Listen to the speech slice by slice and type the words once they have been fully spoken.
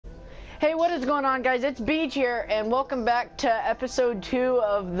Hey, what is going on, guys? It's Beach here, and welcome back to episode 2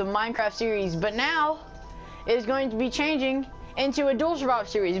 of the Minecraft series. But now, it is going to be changing into a dual survival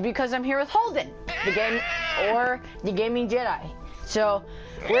series because I'm here with Holden, the Gaming Jedi. So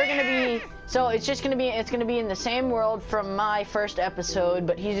we're gonna be, it's gonna be in the same world from my first episode,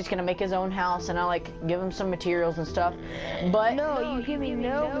 but he's just gonna make his own house, and I give him some materials and stuff. But no, you give me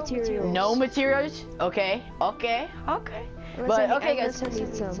no materials. No materials? Okay. But okay, guys.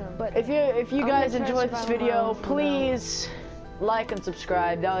 But if you guys enjoyed this video, please like and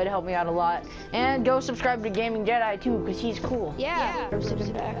subscribe. That would help me out a lot. And go subscribe to GamingJedi too, because he's cool. Yeah.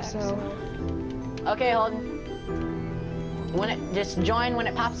 Okay, Holden. Just join when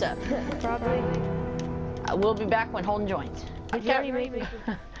it pops up. Probably. We'll be back when Holden joins.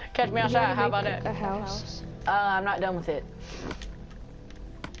 Catch me outside. How about it? A house. I'm not done with it.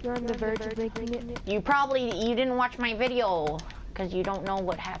 You're on the verge of making it. You didn't watch my video because you don't know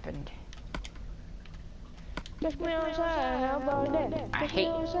what happened. Catch me outside. How about that? I hate you.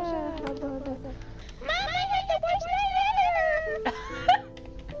 How about that? Mom, I got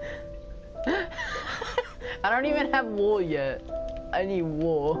the worst. I don't even have wool yet. I need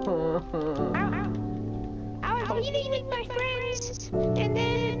wool. I was eating with my friends, and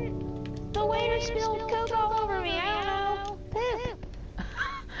then the waiter spilled Coke all over me. I don't know. Poop.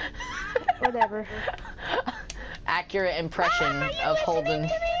 Whatever. Accurate impression of Holden.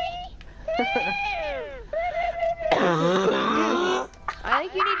 I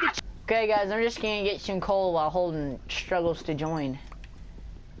think you need to. Okay, guys, I'm just gonna get some coal while Holden struggles to join.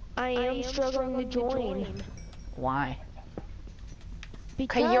 I am struggling to join. Why?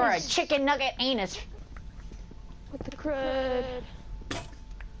 Because you're a chicken nugget anus. What the crud?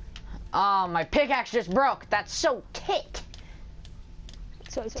 Oh, my pickaxe just broke. That's so tit.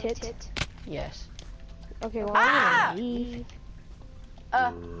 So tit. Yes. Okay, well, I'm gonna leave.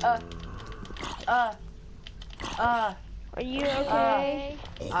 Are you okay?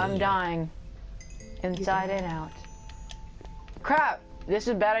 I'm dying. Inside and out. Crap! This is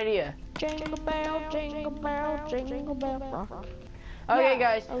a bad idea. Jingle bell, jingle bell, jingle bell. Okay,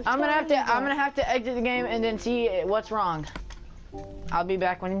 guys, I'm gonna have to exit the game and then see what's wrong. I'll be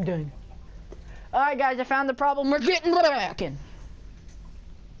back when I'm done. Alright, guys, I found the problem. We're getting back in.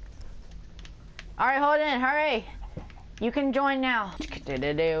 Alright, hold in, hurry. You can join now.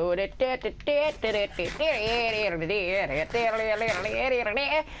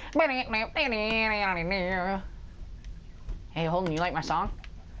 Hey, Holden, you like my song?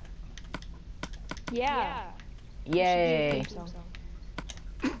 Yeah. Yay.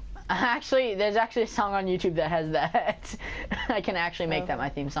 Actually, there's actually a song on YouTube that has that. I can actually make that my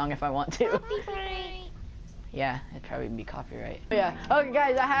theme song if I want to. Yeah, it'd probably be copyright. But yeah. Okay,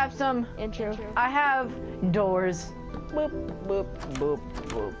 guys, I have some intro. I have doors. Boop, boop, boop,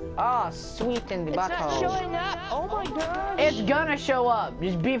 boop. Oh, sweet in the butthole. It's not showing up. Oh my god. It's gonna show up.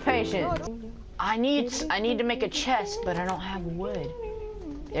 Just be patient. I need to make a chest, but I don't have wood.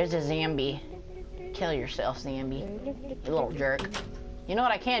 There's a zombie. Kill yourself, zombie. You little jerk. You know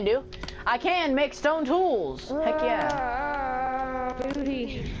what I can do? I can make stone tools. Heck yeah.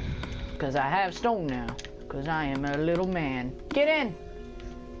 Booty. Because I have stone now. Because I am a little man. Get in.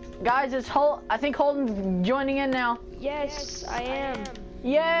 Guys, I think Holden's joining in now. Yes, I am.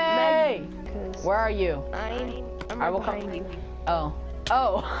 Yay! Where are you? I'm right behind you. Oh.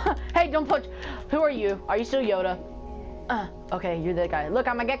 Oh. Hey, don't put. Who are you? Are you still Yoda? Okay, you're that guy. Look,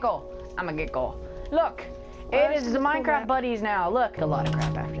 I'm a gecko. Look. It is the Minecraft buddies now. Look, a lot of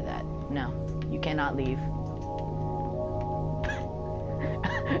crap after that. No, you cannot leave.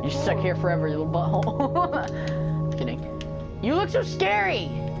 You're stuck here forever, you little butthole. Kidding. You look so scary.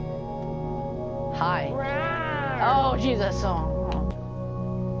 Hi. Oh, Jesus. Oh.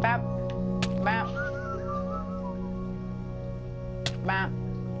 Bap. Bap. Bap.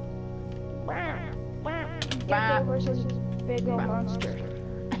 Gecko versus big old monster.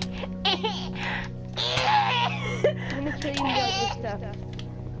 I'm gonna kill you guys with stuff.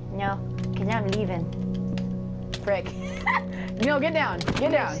 No, because I'm leaving. Frick. No, get down.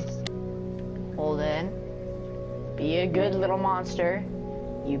 Get down. Hold in. Be a good little monster.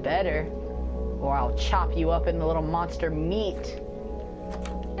 You better. Or I'll chop you up into little monster meat.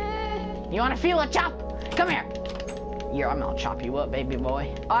 You want to feel a chop? Come here. Yeah, I'm gonna chop you up, baby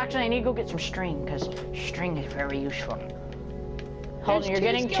boy. Oh, actually, I need to go get some string, because string is very useful. Holden, you're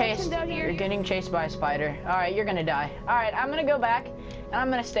getting chased. You're getting chased by a spider. Alright, you're gonna die. Alright, I'm gonna go back, and I'm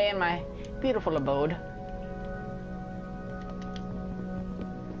gonna stay in my beautiful abode.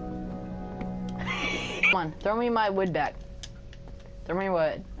 Come on, throw me my wood back. Throw me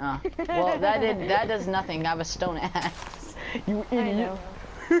wood. Oh. Well, that does nothing. I have a stone axe. You idiot.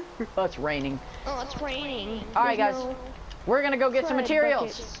 Oh, it's raining. Oh, it's raining. All right, There's guys. no We're gonna go get some crud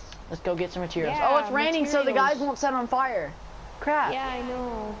materials. buckets. Let's go get some materials. Yeah, Oh, it's raining, so the guys materials. won't set on fire. Crap. Yeah, I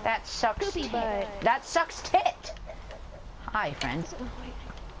know. That sucks. Poopy tit. butt. That sucks tit. Hi, friends.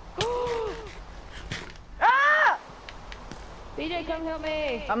 Ah! BJ, come help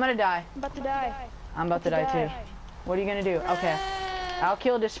me. I'm gonna die. I'm about to die. I'm about to die too. What are you gonna do? Okay. I'll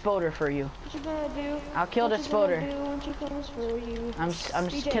kill this spoder for you. What you gonna do? I'll kill What this you gonna spoder. do when she comes for you? I'm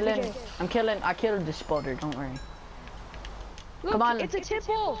BJ, killing. BJ. I killed the spoder. Don't worry. Look, Come on. it's a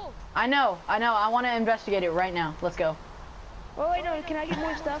temple. I know. I want to investigate it right now. Let's go. Oh wait, no. Can I get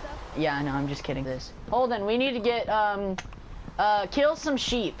more stuff? Yeah, I know. I'm just kidding. This. Holden, we need to get kill some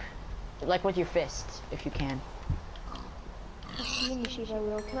sheep, like with your fists, if you can. Mini sheep, I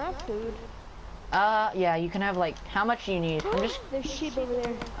will. Can I have food? Yeah, you can have like. How much do you need? There's sheep over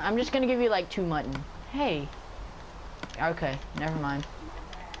there. I'm just gonna give you like 2 mutton. Hey. Okay, never mind.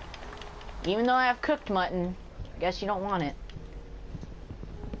 Even though I have cooked mutton, I guess you don't want it.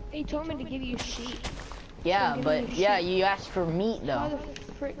 He told me to give you sheep. Yeah, So but give me yeah, sheep. you asked for meat How though.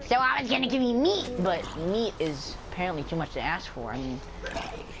 the frick? So I was gonna give you meat, but meat is apparently too much to ask for. I mean,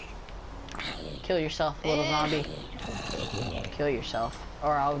 kill yourself, little zombie. Kill yourself,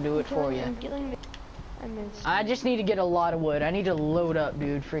 or I'll do it for you. I'm killing I missed. I just need to get a lot of wood. I need to load up,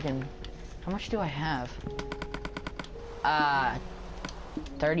 dude. Freaking, how much do I have?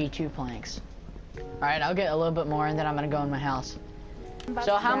 32 planks. All right, I'll get a little bit more, and then I'm gonna go in my house.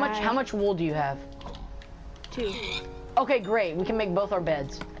 So how much wool do you have? 2. Okay, great. We can make both our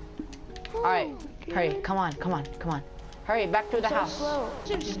beds. All right, hurry. Come on. Hurry, back to the So house. slow.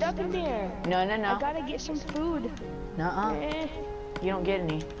 I'm stuck in there. No. I gotta get some food. Nuh-uh. Eh. You don't get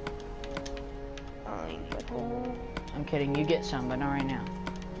any. Butthole. I'm kidding. You get some, but not right now.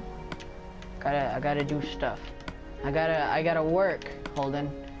 I gotta do stuff. I gotta work, Holden.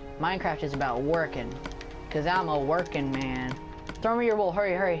 Minecraft is about working, cause I'm a working man. Throw me your wool.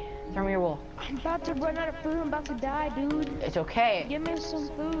 Hurry. Throw me your wool. I'm about to run out of food. I'm about to die, dude. It's okay. Give me some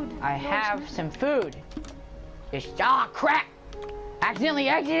food. I have some food. It's crap! Accidentally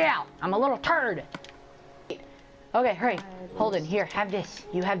exited out. I'm a little turd. Okay, hurry. Holden, here, have this.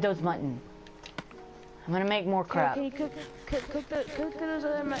 You have those mutton. I'm gonna make more crap. Can you cook those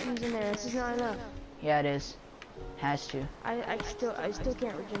other muttons in there? This is not enough. Yeah, it is. Has to. I still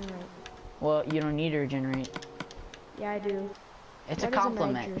can't regenerate. Well, you don't need to regenerate. Yeah, I do. It's That a is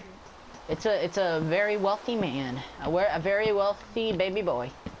compliment. major. It's a very wealthy man. A very wealthy baby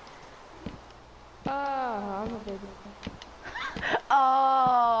boy. Oh, I'm a baby.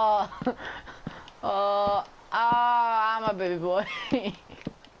 I'm a baby boy.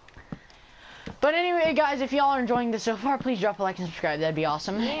 But anyway, guys, if y'all are enjoying this so far, please drop a like and subscribe. That'd be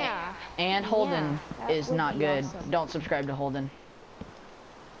awesome. Yeah. And Holden that is would not be good. awesome. Don't subscribe to Holden.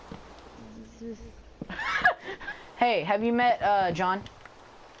 Hey, have you met John?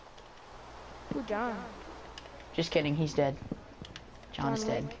 Who, John? Just kidding, he's dead. John is John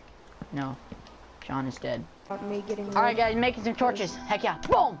dead. Wick? No, John is dead. About me getting Alright guys, making some torches. Heck yeah.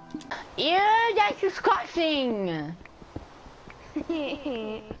 Boom! Yeah, that's disgusting! At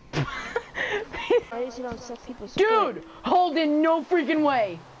least you don't suck people's Dude! Holden, no freaking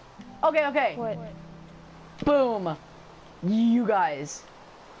way! Okay. What? Boom! You guys.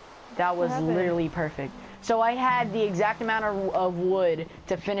 That was happened? literally perfect. So I had the exact amount of wood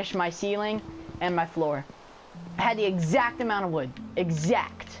to finish my ceiling and my floor. I had the exact amount of wood.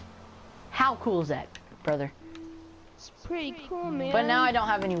 Exact. How cool is that, brother? It's pretty cool, man. But now I don't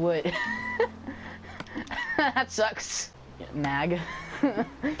have any wood. That sucks. Mag.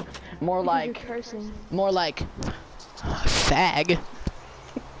 More You're like cursing. fag.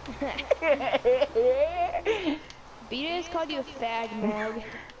 BJ's called you a fag, Mag.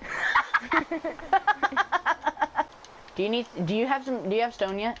 Do you have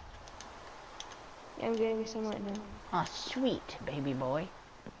stone yet? Yeah, I'm getting some right now. Oh, sweet baby boy.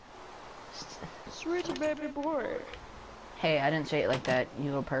 Sweet baby boy. Hey, I didn't say it like that, you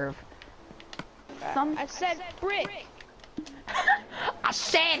little perv. I said brick. I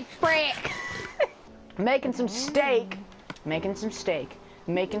said brick. Making some steak.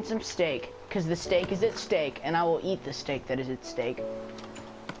 Cause the steak is at stake, and I will eat the steak that is at stake.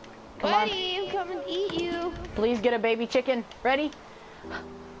 Come on. Buddy, I'm coming to eat you. Please get a baby chicken. Ready?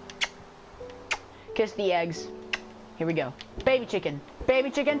 Kiss the eggs. Here we go. Baby chicken. Baby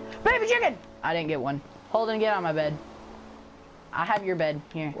chicken. Baby chicken! I didn't get one. Holden, get on my bed. I have your bed.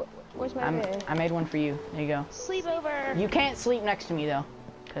 Here. Where's my bed? I made one for you. There you go. Sleep over. You can't sleep next to me, though.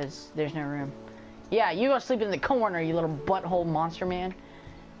 Because there's no room. Yeah, you go sleep in the corner, you little butthole monster man.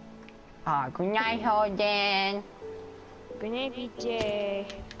 Good night, Holden. Good night,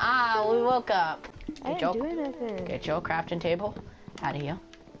 BJ. we woke up. I didn't do anything. Get your crafting table out of here.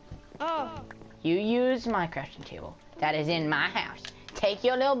 Oh. You use my crafting table. That is in my house. Take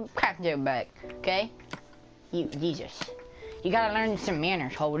your little crafting table back, okay? You, Jesus. You gotta learn some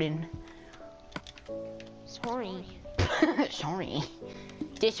manners, Holden. Sorry. Sorry.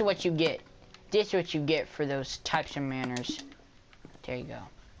 This is what you get. This is what you get for those types of manners. There you go.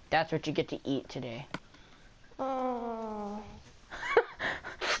 That's what you get to eat today. Oh.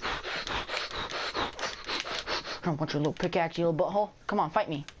 I want your little pickaxe, you little butthole. Come on, fight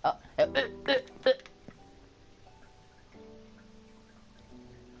me.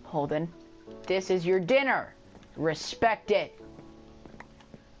 Holden, this is your dinner. Respect it.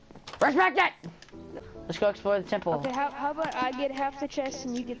 Respect it! Let's go explore the temple. Okay, how about I get half the chest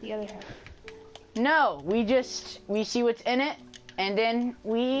and you get the other half? No, we see what's in it, and then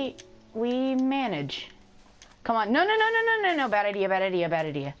we manage. Come on. No, bad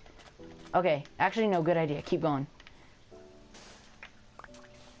idea. Okay, actually no, good idea. Keep going.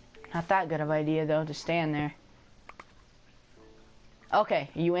 Not that good of an idea though, to stand there. Okay,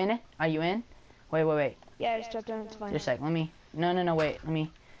 are you in it? Are you in? Wait. Yeah, just drop down, it's fine. Just a sec, let me, no, wait, let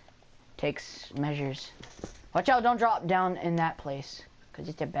me take measures. Watch out, don't drop down in that place, because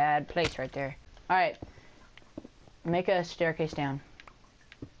it's a bad place right there. Alright, make a staircase down.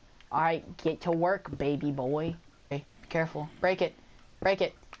 Alright, get to work, baby boy. Okay, careful, break it,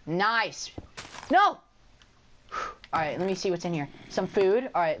 nice! No! Alright, let me see what's in here. Some food,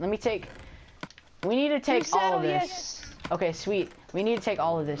 alright, we need to take all of this. Yes. Okay, sweet, we need to take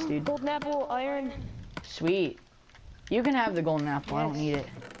all of this, dude. Golden apple, iron. Sweet. You can have the golden apple, yes. I don't need it.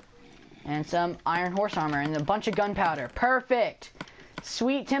 And some iron horse armor and a bunch of gunpowder. Perfect.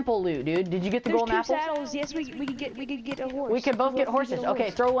 Sweet temple loot, dude. Did you get the golden apples? Saddles. Yes, we could get a horse. We could both get horses.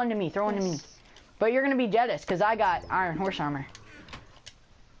 Okay, throw one to me. Throw one to me. But you're gonna be jealous because I got iron horse armor.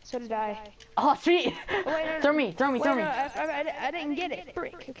 So did I. Oh, sweet. Oh, wait, no, throw me. No, I didn't get it.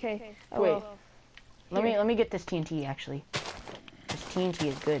 Frick. Okay. Oh, wait. Well. Let me get this TNT actually. This TNT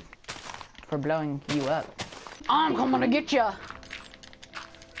is good for blowing you up. I'm coming to get ya.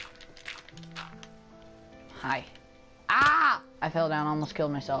 Hi. Ah! I fell down, almost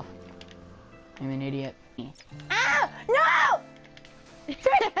killed myself. I'm an idiot. Ah! No!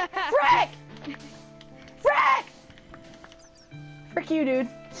 Frick! Frick you, dude.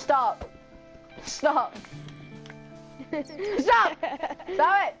 Stop. Stop it!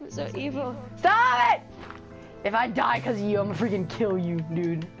 So evil. Stop it! If I die because of you, I'm gonna freaking kill you,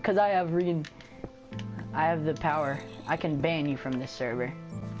 dude. Because I have the power. I can ban you from this server.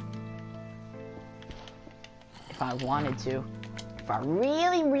 If I wanted to. If I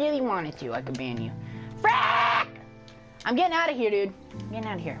really wanted to, I could ban you. Frick! I'm getting out of here, dude. I'm getting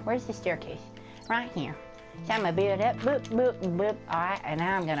out of here. Where's the staircase? Right here. So I'm gonna build it up. Boop, boop, boop. Alright, and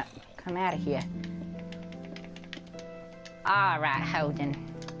now I'm gonna come out of here. Alright, Holden.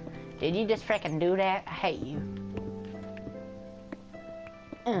 Did you just frickin' do that? I hate you.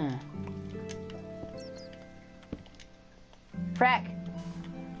 Frack.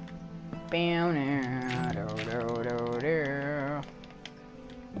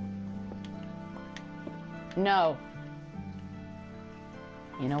 No.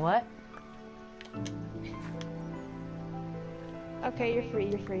 You know what? Okay, you're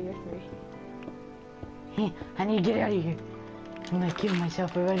free. I need to get out of here. I'm gonna kill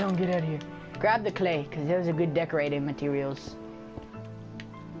myself if I don't get out of here. Grab the clay, because those are good decorating materials.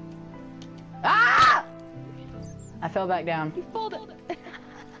 Ah! I fell back down. You folded.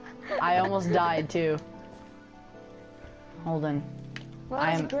 I almost died too. Hold on. Well,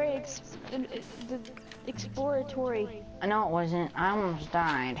 that's great. The exploratory. No, it wasn't. I almost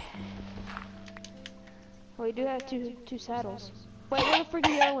died. Well, you do have two saddles. Wait, where the frick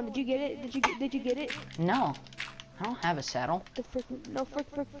is the other one? Did you get it? Did you get it? No. I don't have a saddle. The frick, no, frick.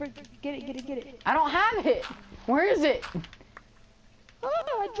 Get it. I don't have it. Where is it? Oh,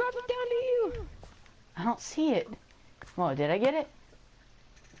 I dropped it down to you. I don't see it. Whoa, did I get it?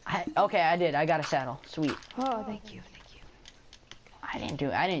 Okay, I did. I got a saddle. Sweet. Oh, thank you. I didn't do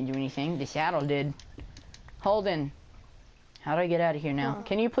anything. The saddle did. Holden, how do I get out of here now? Oh.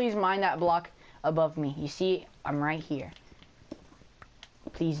 Can you please mine that block above me? You see, I'm right here.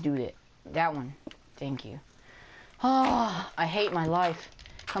 Please do it. That one. Thank you. Oh, I hate my life.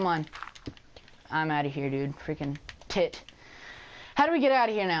 Come on. I'm out of here, dude. Freaking tit. How do we get out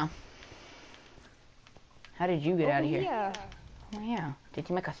of here now? How did you get out of here? Yeah. Oh, yeah. Did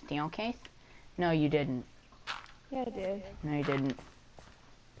you make a staircase? No, you didn't. Yeah, I did. No, you didn't.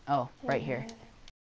 Oh, right here.